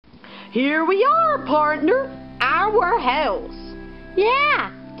here we are, partner. Our house.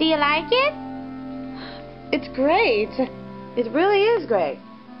 Yeah, do you like it? It's great. It really is great.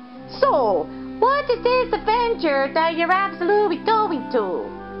 So, what is this adventure that you're absolutely going to?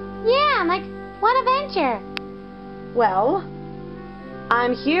 Yeah, like, what adventure? Well,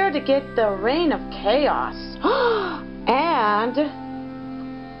 I'm here to get the Reign of Chaos. And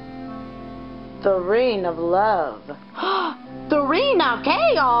the Reign of Love. The Reign of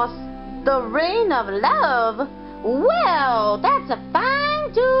Chaos? The Reign of Love? Well, that's a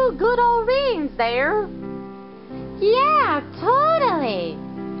fine two good old reigns there. Yeah, totally.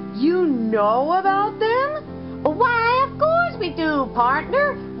 You know about them? Why, of course we do,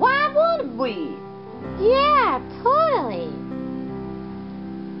 partner. Why wouldn't we? Yeah, totally.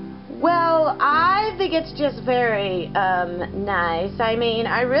 Well, I think it's just very, nice. I mean,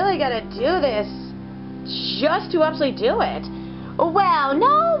 I really gotta do this just to actually do it. Well,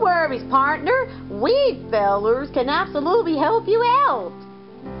 no worries, partner. We fellers can absolutely help you out.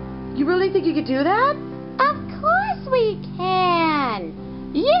 You really think you could do that? Of course we can.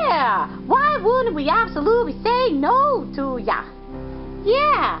 Yeah, why wouldn't we absolutely say no to ya?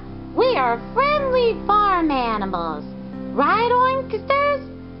 Yeah, we are friendly farm animals. Right, Oinksters?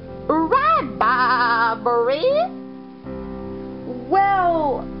 Right, Bobbery?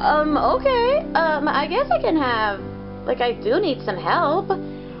 Well, okay. I guess I can have, I do need some help.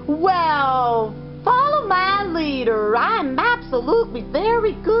 Well, follow my leader. I'm absolutely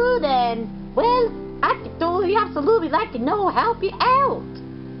very good and, well, I could totally absolutely like to know help you out.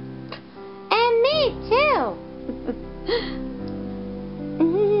 And me too.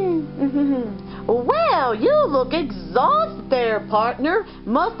 Well, you look exhausted there, partner.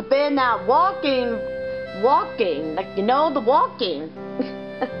 Must have been that walking, the walking.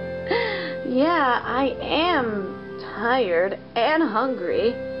 Yeah, I am tired and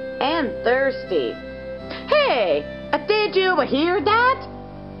hungry and thirsty. Hey, did you hear that?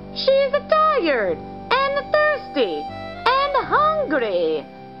 She's tired and thirsty and hungry.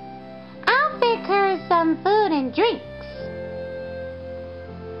 I'll fix her some food and drinks.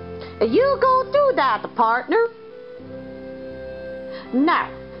 You go do that, partner. Now,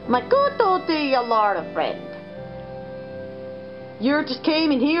 my good old dear Lorda friend. You just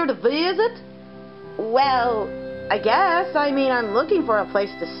came in here to visit? Well, I guess. I mean, I'm looking for a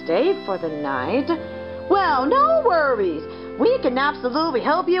place to stay for the night. Well, no worries. We can absolutely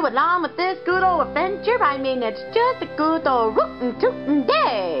help you along with this good old adventure. I mean, it's just a good old rootin' tootin'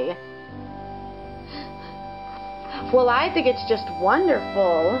 day. Well, I think it's just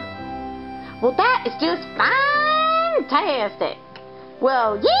wonderful. Well, that is just fantastic.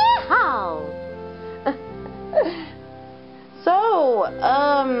 Well, yeehaw! So,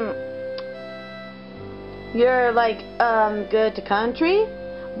 you're good to country?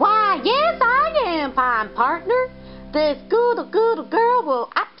 Why, yes, I am, fine partner. This good old girl will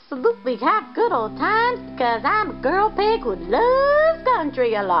absolutely have good old times because I'm a girl pig who loves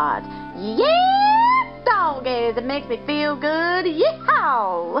country a lot. Yeah, doggies, it makes me feel good.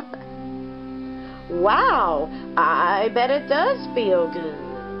 Yeehaw! Wow, I bet it does feel good.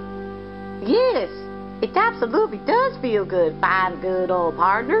 Yes, it absolutely does feel good, fine good old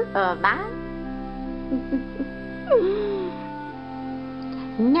partner of mine.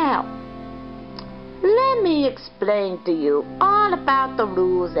 Now, let me explain to you all about the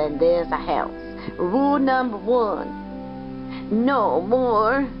rules in this house. Rule number 1. No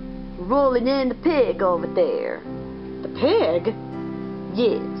more rolling in the pig over there. The pig?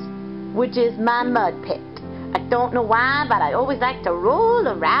 Yes, which is my mud pit. I don't know why, but I always like to roll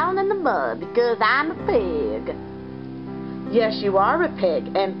around in the mud because I'm a pig. Yes, you are a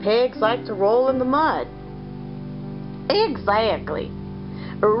pig, and pigs like to roll in the mud. Exactly.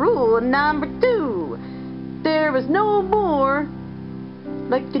 Rule number 2. There is no more,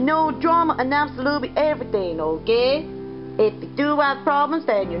 no drama and absolutely everything, okay? If you do have problems,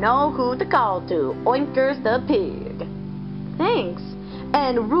 then you know who to call to. Oinkers the pig. Thanks.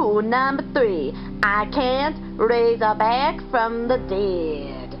 And rule number 3. I can't raise a back from the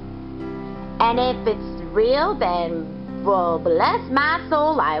dead. And if it's real, then, well, bless my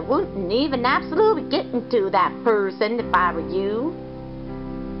soul, I wouldn't even absolutely get into that person if I were you.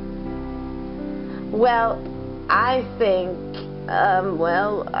 Well, I think, I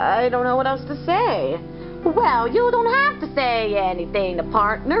don't know what else to say. Well, you don't have to say anything to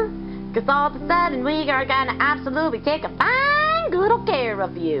partner, because all of a sudden we are going to absolutely take a fine good care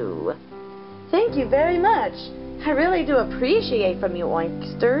of you. Thank you very much. I really do appreciate from you,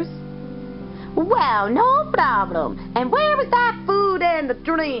 Oinksters. Well, no problem. And where was that food and the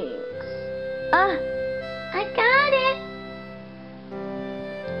drinks? I got it.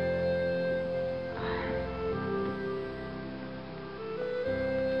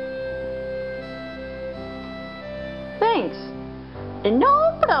 Thanks.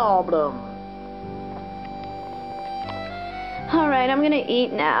 No problem. Alright, I'm gonna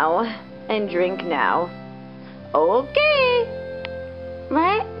eat now and drink now. Okay.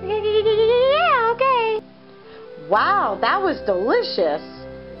 What? Yeah, okay. Wow, that was delicious.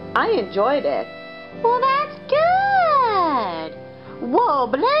 I enjoyed it. Well, that's good. Whoa,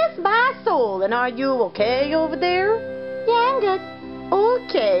 bless my soul. And are you okay over there? Yeah, I'm good.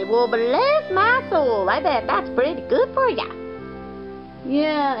 Okay, well, bless my soul. I bet that's pretty good for ya.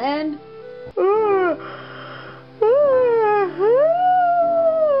 Yeah, and...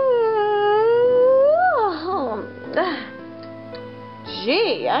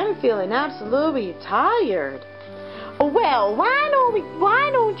 Gee, I'm feeling absolutely tired. Well, why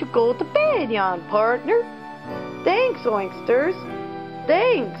don't you go to bed, young partner? Thanks, Oinksters.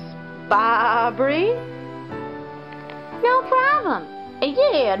 Thanks, Bobby. No problem.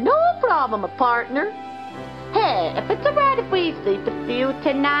 Yeah, no problem, partner. Hey, if it's alright if we sleep with you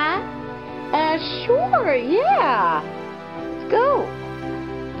tonight? Sure, yeah. Let's go.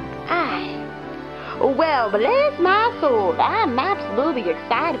 Aye. Well, bless my soul, I'm absolutely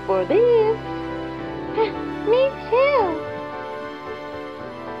excited for this. Me too.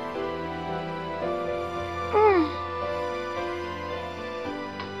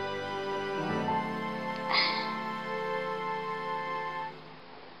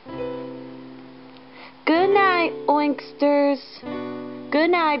 Good night, Oinksters. Good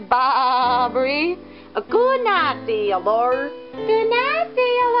night, Bobby. Good night, Theodore. Good night,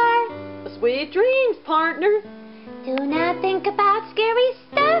 Theodore. Sweet dreams, partner. Do not think about scary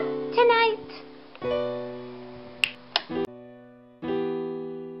stuff tonight.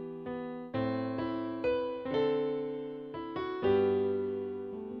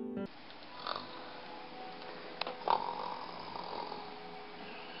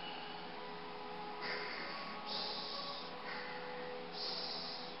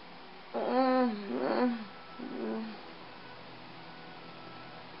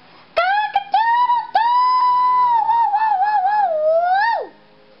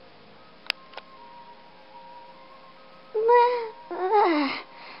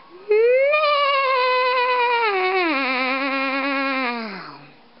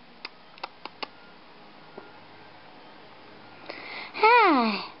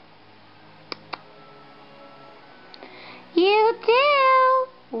 You too.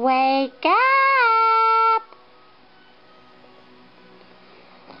 Wake up.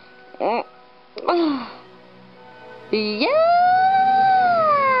 Yeah!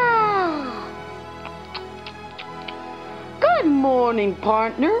 Good morning,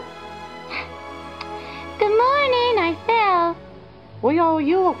 partner. Good morning, I fell. Well, are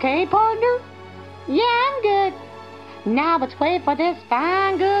you okay, partner? Yeah, I'm good. Now let's wait for this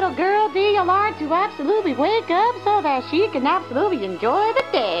fine little girl DLR to absolutely wake up so that she can absolutely enjoy the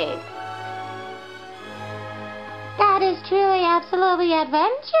day. That is truly absolutely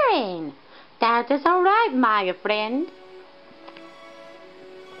adventuring. That is all right, my friend.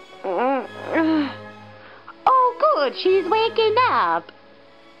 Oh, good, she's waking up.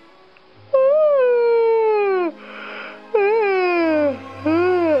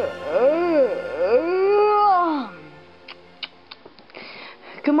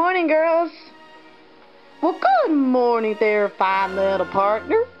 Good morning, girls. Well, good morning there, fine little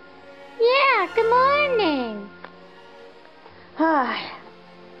partner. Yeah, good morning.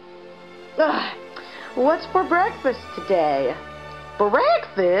 What's for breakfast today?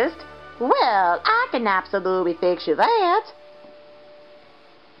 Breakfast? Well, I can absolutely fix you that.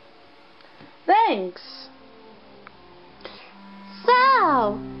 Thanks.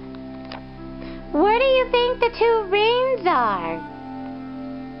 So, where do you think the two rings are?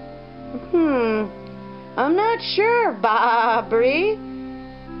 I'm not sure, Bobby.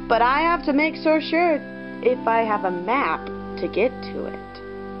 But I have to make so sure if I have a map to get to it.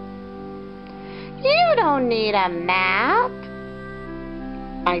 You don't need a map.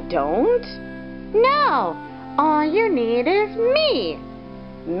 I don't? No, all you need is me.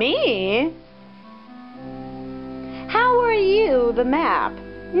 Me? How are you the map?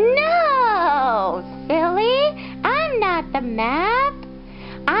 No, silly. I'm not the map.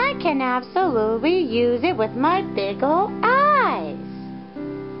 I can absolutely use it with my big old eyes.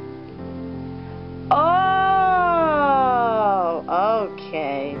 Oh,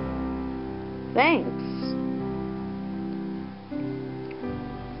 okay. Thanks.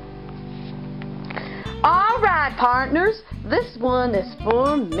 All right, partners. This one is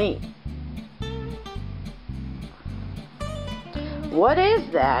for me. What is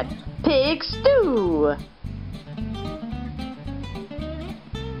that? Pig stew.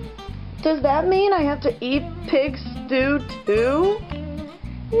 Does that mean I have to eat pig stew? do too?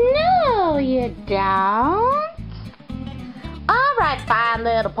 No, you don't. All right, fine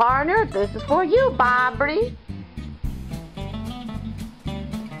little partner. This is for you, Bobby.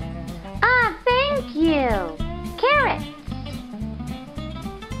 Thank you. Carrots.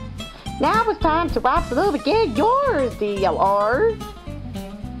 Now it's time to absolutely get yours, DLR.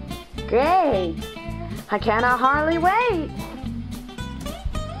 Great. I cannot hardly wait.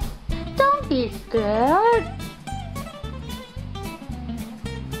 Don't be scared.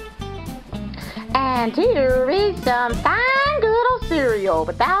 And here is some fine good old cereal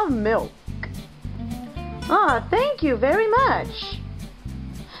without milk. Oh, thank you very much.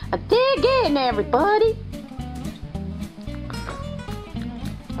 Dig in, everybody.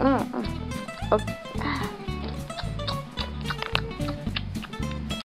 Okay.